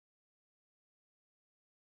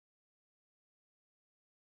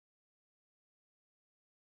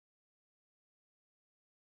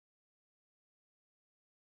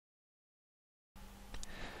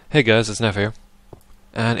Hey guys, it's Neph here,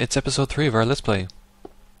 and it's episode 3 of our Let's Play.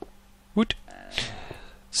 Woot!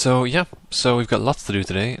 So yeah, we've got lots to do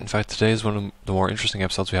today. In fact, today is one of the more interesting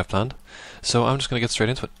episodes we have planned. So I'm just going to get straight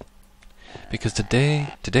into it. Because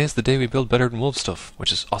today is the day we build better than wolf stuff,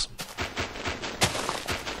 which is awesome.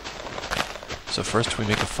 So first we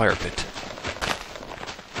make a fire pit.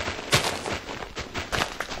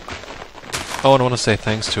 Oh, and I want to say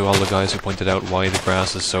thanks to all the guys who pointed out why the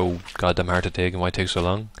grass is so goddamn hard to dig and why it takes so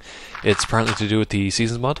long. It's apparently to do with the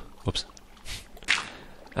Seasons mod. Whoops.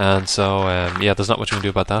 And so, yeah, there's not much we can do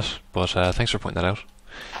about that, but thanks for pointing that out.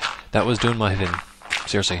 That was doing my head in.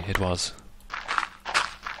 Seriously, it was.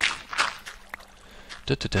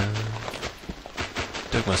 Da-da-da.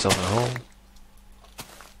 Dug myself in a hole.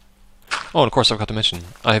 Oh, and of course I forgot to mention,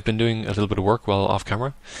 I have been doing a little bit of work while off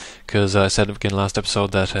camera, because I said again last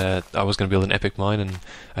episode that I was going to build an epic mine, and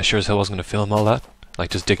I sure as hell wasn't going to film all that, like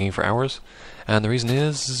just digging for hours. And the reason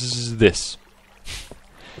is this.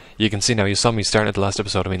 You can see now, you saw me starting at the last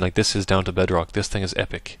episode, I mean, like, this is down to bedrock, this thing is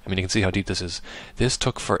epic. I mean, you can see how deep this is. This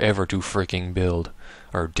took forever to freaking build,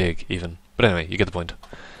 or dig, even. But anyway, you get the point.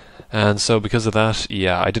 And so, because of that,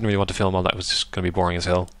 yeah, I didn't really want to film all that, it was just going to be boring as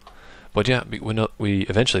hell. But yeah, we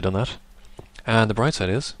eventually done that. And the bright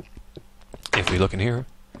side is, if we look in here,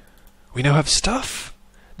 we now have stuff!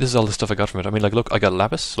 This is all the stuff I got from it. I mean, like, look, I got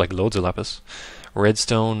lapis, like loads of lapis.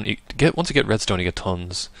 Redstone, once you get redstone, you get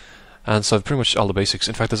tons. And so I've pretty much all the basics.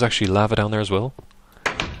 In fact, there's actually lava down there as well,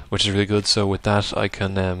 which is really good. So with that, I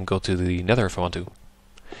can go to the nether if I want to.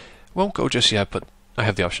 Won't go just yet, but I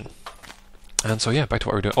have the option. And so yeah, back to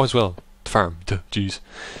what we're doing. Oh, as well, the farm. Duh, jeez.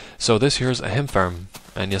 So this here's a hemp farm.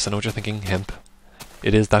 And yes, I know what you're thinking, hemp.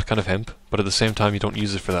 It is that kind of hemp, but at the same time, you don't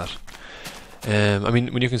use it for that. I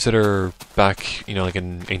mean, when you consider back, you know, like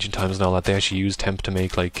in ancient times and all that, they actually used hemp to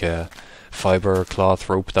make like fiber, cloth,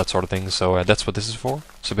 rope, that sort of thing. So that's what this is for.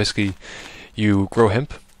 So basically, you grow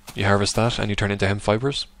hemp, you harvest that, and you turn it into hemp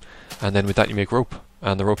fibers, and then with that you make rope,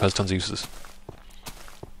 and the rope has tons of uses.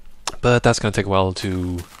 But that's going to take a while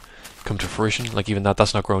to come to fruition. Like even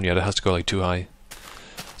that's not grown yet. It has to go like too high.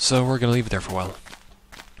 So we're going to leave it there for a while.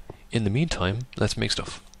 In the meantime, let's make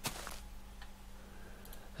stuff.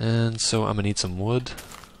 And so I'm going to need some wood.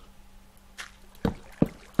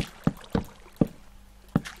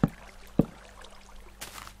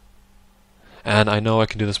 And I know I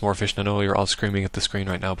can do this more efficient. I know you're all screaming at the screen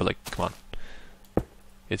right now, but like, come on.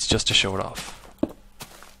 It's just to show it off.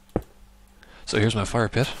 So here's my fire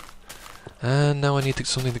pit. And now I need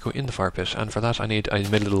something to go in the fire pit. And for that I made a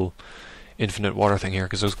little infinite water thing here,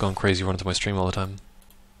 because I was going crazy running to my stream all the time.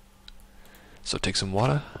 So take some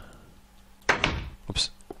water.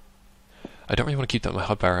 Oops. I don't really want to keep that in my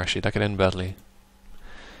hotbar actually, that could end badly.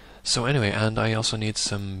 So anyway, and I also need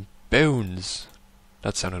some bones.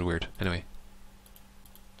 That sounded weird. Anyway.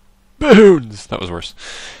 Bones! That was worse.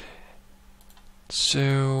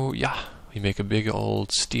 So yeah, we make a big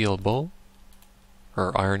old steel bowl.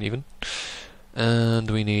 Or iron even.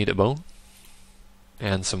 And we need a bone.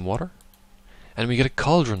 And some water. And we get a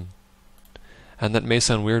cauldron. And that may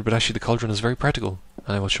sound weird, but actually the cauldron is very practical,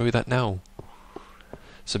 and I will show you that now.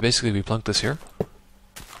 So basically we plunk this here.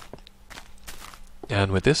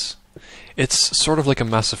 And with this, it's sort of like a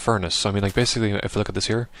massive furnace. So I mean, like, basically, if I look at this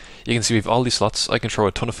here, you can see we have all these slots. I can throw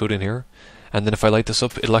a ton of food in here, and then if I light this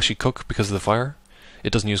up, it'll actually cook because of the fire.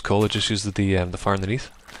 It doesn't use coal, it just uses the fire underneath.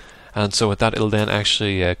 And so with that, it'll then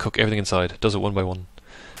actually cook everything inside. It does it one by one.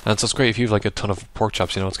 And so it's great if you have like a ton of pork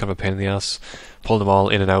chops, you know, it's kind of a pain in the ass. Pull them all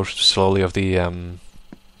in and out slowly of the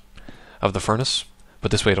furnace. But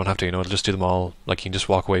this way you don't have to, you know, it'll just do them all, like you can just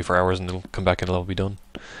walk away for hours and it'll come back and it'll all be done.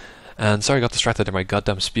 And sorry I got distracted there, my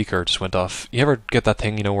goddamn speaker just went off. You ever get that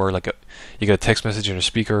thing, you know, where like you get a text message and your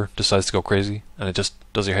speaker decides to go crazy and it just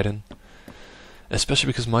does your head in? Especially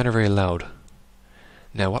because mine are very loud.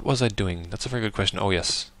 Now what was I doing? That's a very good question. Oh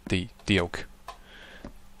yes, the oak.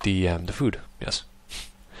 The food, yes.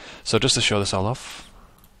 So just to show this all off,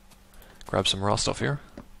 grab some raw stuff here,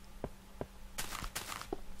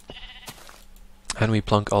 and we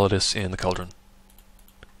plunk all of this in the cauldron.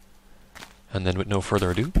 And then with no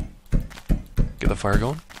further ado, get the fire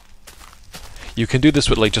going. You can do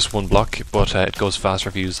this with like just one block, but it goes faster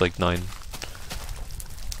if you use like 9.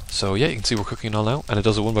 So yeah, you can see we're cooking it all now, and it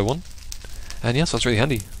does it one by one. And yes, that's really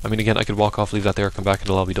handy. I mean, again, I could walk off, leave that there, come back, and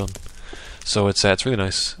it'll all be done. So it's really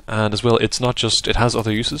nice. And as well, it's not just, it has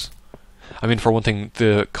other uses. I mean, for one thing,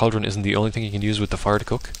 the cauldron isn't the only thing you can use with the fire to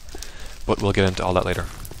cook, but we'll get into all that later.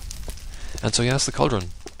 And so yeah, that's the cauldron.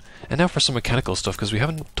 And now for some mechanical stuff, because we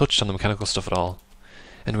haven't touched on the mechanical stuff at all.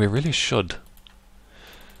 And we really should.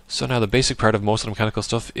 So now the basic part of most of the mechanical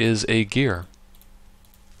stuff is a gear.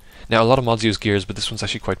 Now, a lot of mods use gears, but this one's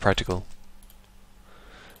actually quite practical.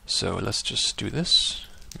 So let's just do this.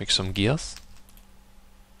 Make some gears.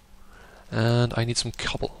 And I need some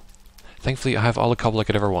cobble. Thankfully, I have all the cobble I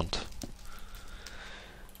could ever want.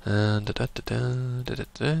 And put that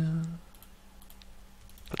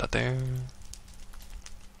there.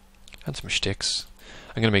 And some sticks.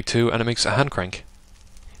 I'm gonna make 2, and it makes a hand crank.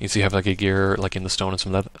 You see, you have like a gear, like in the stone, and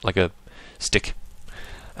some leather, like a stick.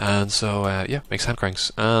 And so, yeah, makes hand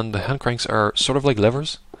cranks. And the hand cranks are sort of like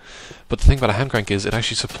levers. But the thing about a hand crank is it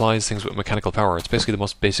actually supplies things with mechanical power. It's basically the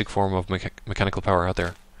most basic form of mechanical power out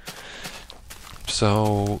there.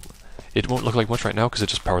 So it won't look like much right now because it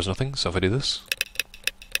just powers nothing. So if I do this,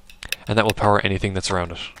 and that will power anything that's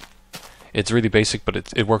around it. It's really basic, but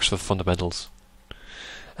it works with fundamentals.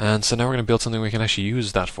 And so now we're going to build something we can actually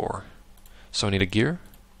use that for. So I need a gear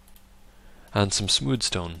and some smooth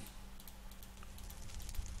stone.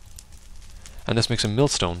 And this makes a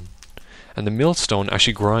millstone. And the millstone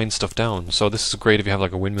actually grinds stuff down. So this is great if you have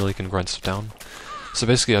like a windmill, you can grind stuff down. So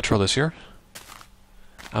basically I throw this here.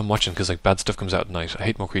 I'm watching because like bad stuff comes out at night. I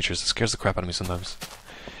hate more creatures. It scares the crap out of me sometimes.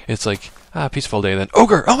 It's like, peaceful day, then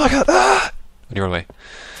ogre! Oh my god! Ah! And you run away.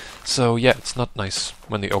 So yeah, it's not nice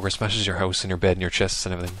when the ogre smashes your house and your bed and your chests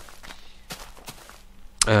and everything.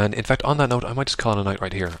 And in fact, on that note, I might just call it a night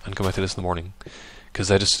right here and come back to this in the morning.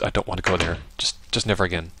 Because I don't want to go there. Just never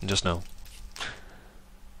again. Just no.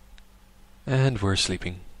 And we're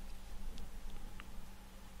sleeping.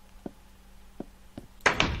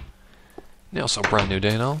 Now, so brand new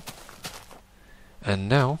day and all. And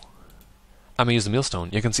now, I'm going to use the millstone.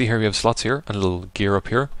 You can see here we have slots here, and a little gear up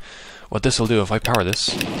here. What this will do, if I power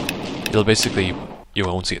this, it'll basically, you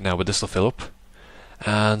won't see it now, but this will fill up.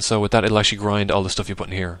 And so with that, it'll actually grind all the stuff you put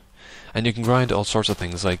in here. And you can grind all sorts of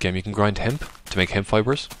things, like you can grind hemp to make hemp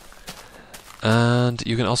fibers. And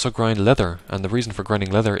you can also grind leather, and the reason for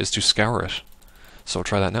grinding leather is to scour it. So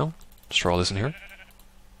try that now. Just throw all this in here.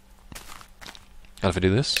 And if I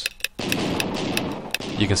do this,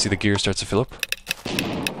 you can see the gear starts to fill up.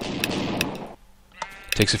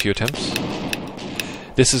 Takes a few attempts.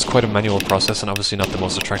 This is quite a manual process and obviously not the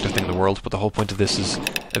most attractive thing in the world, but the whole point of this is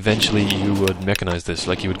eventually you would mechanize this,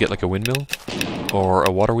 like you would get like a windmill or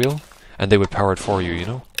a water wheel and they would power it for you, you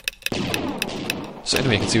know? So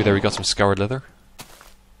anyway, you can see there we got some scoured leather.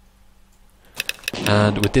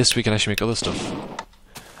 And with this we can actually make other stuff.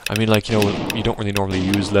 I mean, like, you know, you don't really normally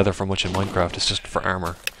use leather for much in Minecraft, it's just for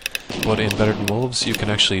armor. But in Better Than Wolves you can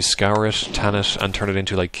actually scour it, tan it, and turn it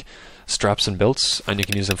into like straps and belts, and you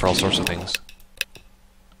can use them for all sorts of things.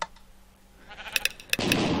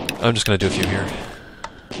 I'm just going to do a few here.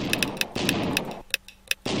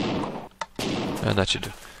 And that should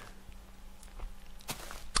do.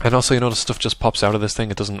 And also, you notice stuff just pops out of this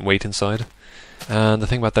thing, it doesn't wait inside. And the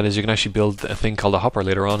thing about that is you can actually build a thing called a hopper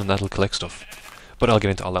later on, and that'll collect stuff. But I'll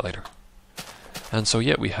get into all that later. And so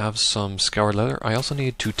yeah, we have some scoured leather. I also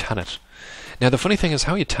need to tan it. Now the funny thing is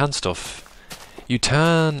how you tan stuff. You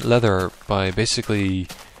tan leather by basically...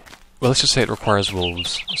 Well, let's just say it requires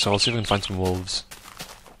wolves. So I'll see if I can find some wolves.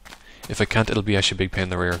 If I can't, it'll be actually a big pain in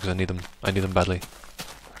the rear because I need them. I need them badly.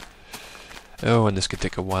 Oh, and this could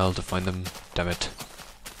take a while to find them. Damn it.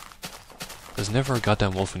 There's never a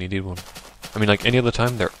goddamn wolf when you need one. I mean, like any other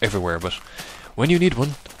time, they're everywhere, but when you need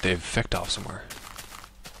one, they've fecked off somewhere.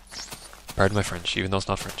 Pardon my French, even though it's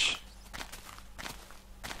not French.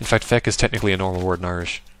 In fact, feck is technically a normal word in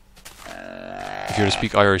Irish. If you were to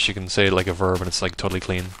speak Irish, you can say it like a verb and it's like totally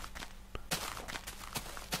clean.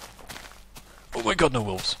 Oh my god, no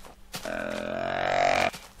wolves.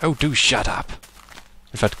 Oh, do shut up.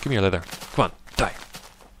 In fact, give me your leather. Come on, die.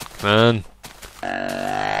 Come on.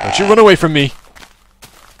 Don't you run away from me.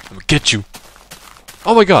 I'm gonna get you.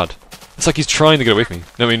 Oh my god. It's like he's trying to get away from me.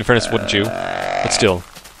 I mean, in fairness, wouldn't you? But still.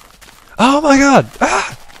 Oh my god!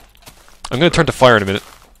 Ah! I'm gonna turn to fire in a minute.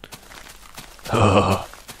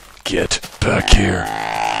 Get back here.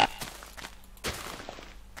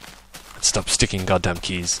 And stop sticking goddamn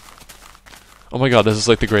keys. Oh my god, this is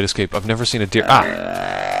like the great escape. I've never seen a deer.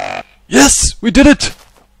 Ah! Yes! We did it!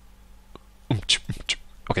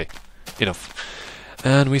 Okay, enough.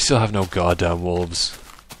 And we still have no goddamn wolves.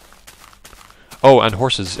 Oh, and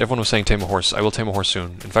horses. Everyone was saying tame a horse. I will tame a horse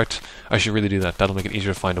soon. In fact, I should really do that. That'll make it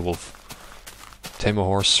easier to find a wolf. Tame a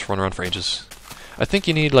horse, run around for ages. I think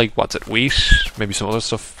you need, like, what's it, wheat? Maybe some other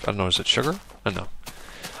stuff. I don't know, is it sugar? I don't know.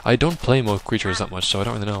 I don't play most creatures that much, so I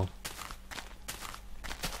don't really know.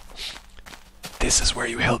 This is where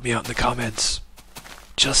you help me out in the comments.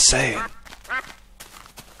 Just saying.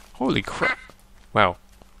 Holy crap. Wow.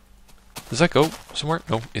 Does that go somewhere?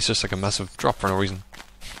 No, it's just like a massive drop for no reason.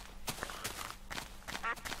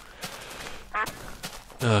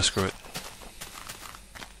 Screw it.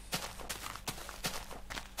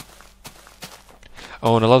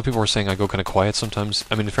 Oh, and a lot of people were saying I go kind of quiet sometimes.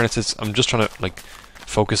 I mean, in fairness, I'm just trying to, like,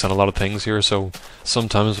 focus on a lot of things here, so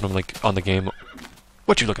sometimes when I'm, like, on the game...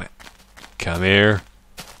 What you looking at? Come here.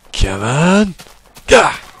 Come on!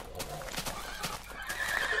 Gah!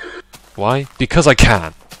 Why? Because I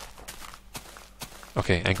can!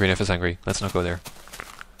 Okay, Angry Neph is angry. Let's not go there.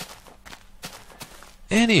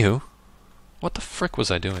 Anywho, what the frick was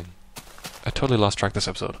I doing? I totally lost track this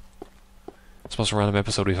episode. It's the most random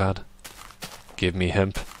episode we've had. Give me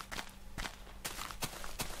hemp.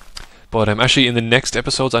 But actually, in the next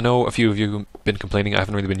episodes, I know a few of you have been complaining I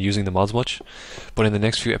haven't really been using the mods much, but in the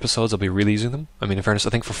next few episodes, I'll be really using them. I mean, in fairness, I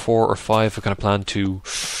think for 4 or 5, I kind of planned to...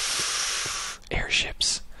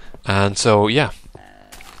 airships. And so, yeah.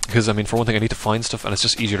 Because, I mean, for one thing, I need to find stuff, and it's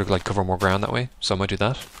just easier to, like, cover more ground that way, so I might do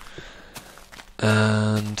that.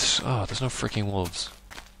 And... oh, there's no freaking wolves.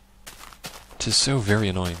 It is so very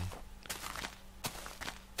annoying.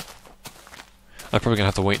 I'm probably going to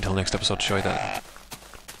have to wait until the next episode to show you that.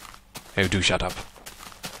 Hey, do shut up.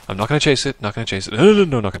 I'm not going to chase it, not going to chase it. No, not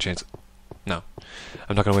going to chase it. No.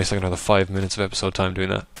 I'm not going to waste like another 5 minutes of episode time doing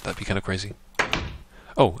that. That'd be kind of crazy.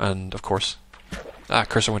 Oh, and of course... ah,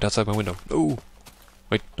 cursor went outside my window. Oh!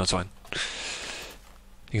 Wait, no, it's fine.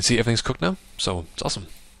 You can see everything's cooked now, so it's awesome.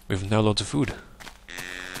 We have now loads of food.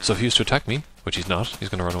 So if he was to attack me, which he's not, he's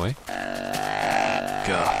going to run away.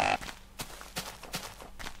 God.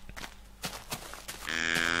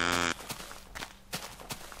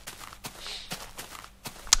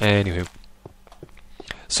 Anywho.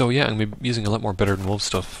 So yeah, I'm going to be using a lot more better than wolf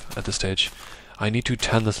stuff at this stage. I need to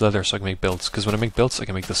tan this leather so I can make belts, because when I make belts I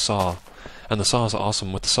can make the saw. And the saw is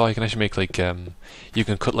awesome. With the saw you can actually make like, you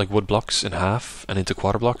can cut like wood blocks in half and into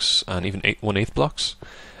quarter blocks and even 1/8 blocks.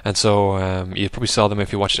 And so you probably saw them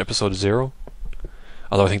if you watched episode 0.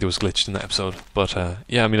 Although I think there was glitched in that episode. But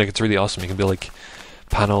yeah, I mean like it's really awesome. You can build like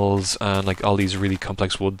panels and like all these really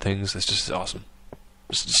complex wood things. It's just awesome.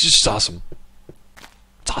 It's just awesome.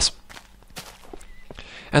 It's awesome.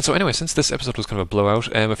 And so anyway, since this episode was kind of a blowout,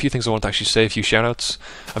 a few things I want to actually say, a few shoutouts.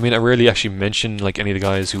 I mean, I rarely actually mention like any of the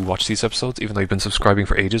guys who watch these episodes, even though you've been subscribing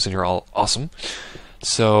for ages and you're all awesome.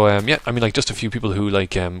 So yeah, I mean like just a few people who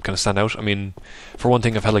like kind of stand out. I mean, for one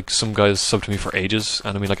thing, I've had like some guys sub to me for ages,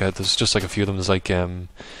 and I mean like there's just like a few of them. There's like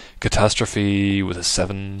Catastrophe with a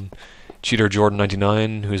 7, Cheater Jordan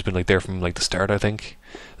 99, who's been like there from like the start, I think.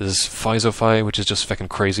 There's Physophi, which is just fucking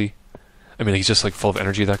crazy. I mean, he's just like full of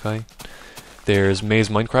energy, that guy. There's Maze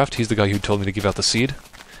Minecraft, he's the guy who told me to give out the seed.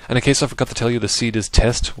 And in case I forgot to tell you, the seed is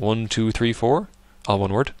test 1, 2, 3, 4, all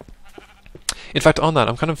one word. In fact, on that,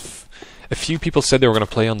 I'm kind of... a few people said they were going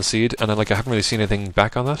to play on the seed, and I haven't really seen anything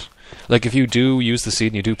back on that. Like, if you do use the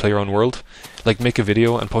seed and you do play your own world, like, make a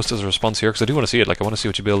video and post as a response here, because I do want to see it. Like, I want to see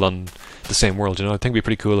what you build on the same world, you know? I think it'd be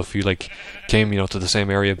pretty cool if you, like, came, you know, to the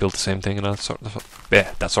same area, built the same thing, and that sort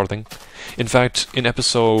of thing. In fact, in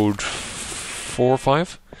episode 4 or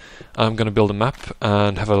 5, I'm going to build a map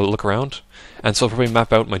and have a look around, and so I'll probably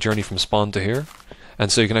map out my journey from spawn to here, and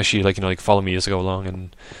so you can actually, like, you know, like, follow me as I go along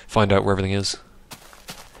and find out where everything is.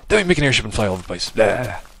 Then we make an airship and fly all over the place.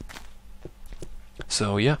 Blah.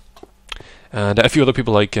 So yeah, and a few other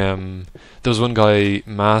people like there was one guy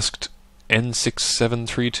masked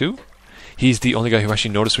N6732. He's the only guy who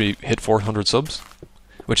actually noticed we hit 400 subs,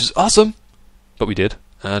 which is awesome. But we did,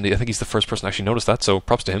 and I think he's the first person to actually notice that. So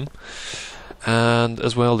props to him. And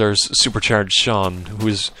as well, there's Supercharged Sean,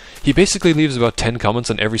 he basically leaves about 10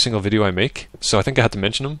 comments on every single video I make. So I think I had to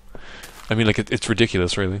mention him. I mean, like it's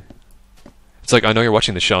ridiculous, really. It's like, I know you're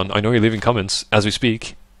watching this, Sean. I know you're leaving comments as we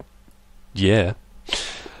speak. Yeah.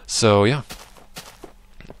 So, yeah.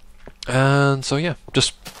 And so, yeah.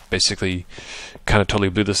 Just basically kind of totally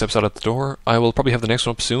blew this episode out the door. I will probably have the next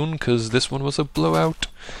one up soon, because this one was a blowout.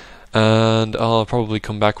 And I'll probably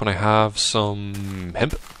come back when I have some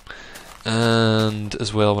hemp. And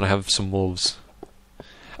as well when I have some wolves.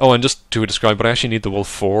 Oh, and just to describe, but I actually need the wolf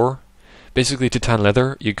for. Basically, to tan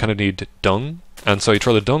leather, you kind of need dung. And so you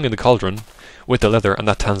throw the dung in the cauldron with the leather, and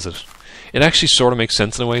that tans it. It actually sort of makes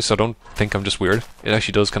sense in a way, so don't think I'm just weird. It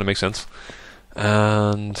actually does kind of make sense.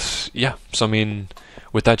 And yeah, so I mean,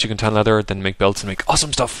 with that you can tan leather, then make belts and make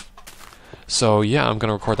awesome stuff. So yeah, I'm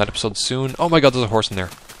gonna record that episode soon. Oh my god, there's a horse in there.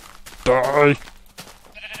 Die!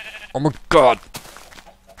 Oh my god!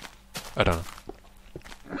 I don't know.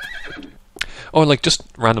 Oh, and like, just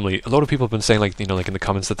randomly, a lot of people have been saying, like, you know, like in the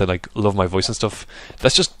comments that they, like, love my voice and stuff.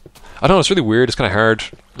 That's just, I don't know, it's really weird, it's kind of hard.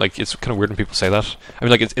 Like, it's kind of weird when people say that. I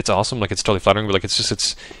mean, like, it's awesome, like, it's totally flattering, but, like, it's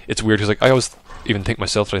just, it's weird, because, like, I always even think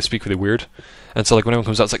myself that I speak really weird. And so, like, when everyone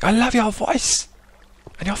comes out, it's like, I love your voice!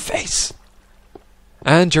 And your face!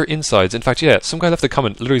 And your insides. In fact, yeah, some guy left a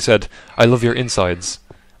comment, literally said, "I love your insides."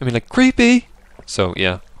 I mean, like, creepy! So,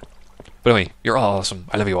 yeah. But anyway, you're all awesome.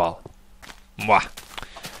 I love you all. Mwah!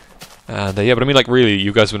 And yeah, but I mean, like, really,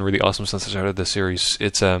 you guys have been really awesome since I started this series.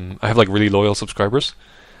 It's I have like really loyal subscribers,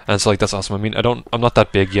 and so like that's awesome. I mean, I'm not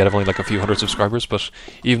that big yet. I've only like a few hundred subscribers, but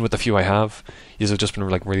even with the few I have, you have just been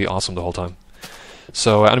like really awesome the whole time.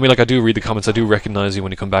 So, and I mean, like, I do read the comments. I do recognize you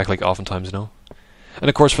when you come back, like, oftentimes, you know. And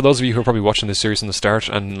of course, for those of you who are probably watching this series from the start,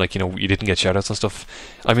 and like, you know, you didn't get shoutouts and stuff,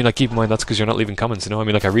 I mean, like, keep in mind that's because you're not leaving comments, you know. I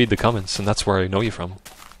mean, like, I read the comments, and that's where I know you from.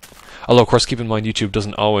 Although, of course, keep in mind YouTube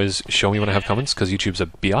doesn't always show me when I have comments because YouTube's a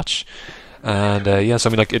biatch. And yeah, so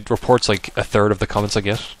I mean, like, it reports like a third of the comments I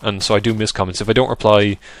get, and so I do miss comments. If I don't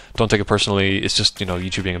reply, don't take it personally. It's just, you know,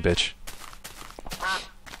 YouTube being a bitch.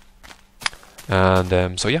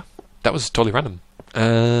 And so yeah, that was totally random,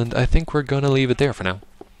 and I think we're gonna leave it there for now.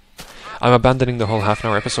 I'm abandoning the whole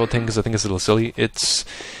half-an-hour episode thing because I think it's a little silly. It's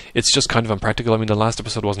just kind of impractical. I mean, the last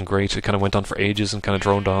episode wasn't great. It kind of went on for ages and kind of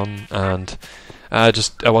droned on, and I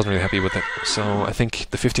wasn't really happy with it. So I think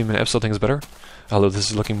the 15-minute episode thing is better. Although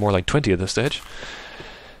this is looking more like 20 at this stage.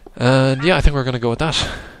 And yeah, I think we're going to go with that.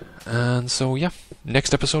 And so yeah,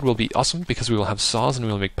 next episode will be awesome because we will have saws and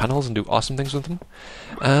we will make panels and do awesome things with them.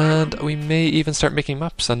 And we may even start making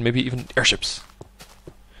maps and maybe even airships.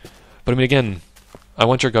 But I mean, again, I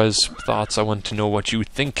want your guys' thoughts. I want to know what you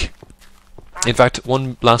think. In fact,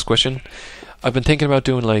 one last question. I've been thinking about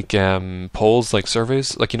doing like polls, like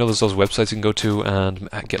surveys, like, you know, there's those websites you can go to and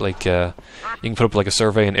get like you can put up like a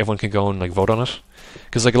survey and everyone can go and like vote on it.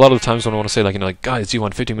 Because like a lot of the times when I want to say, like, you know, like, guys, do you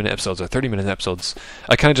want 15-minute episodes or 30-minute episodes,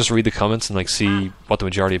 I kind of just read the comments and like see what the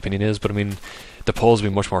majority opinion is. But I mean, the polls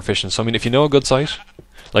will be much more efficient. So I mean, if you know a good site,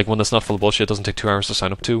 like one that's not full of bullshit, doesn't take 2 hours to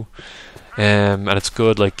sign up to, and it's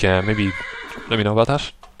good, like maybe let me know about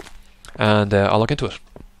that, and I'll look into it.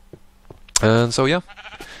 And so yeah.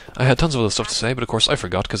 I had tons of other stuff to say, but of course I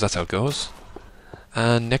forgot, because that's how it goes.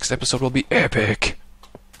 And next episode will be epic.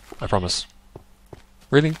 I promise.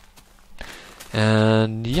 Really?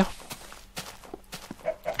 And yeah.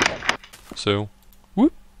 So,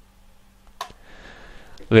 whoop.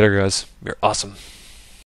 Later, guys. You're awesome.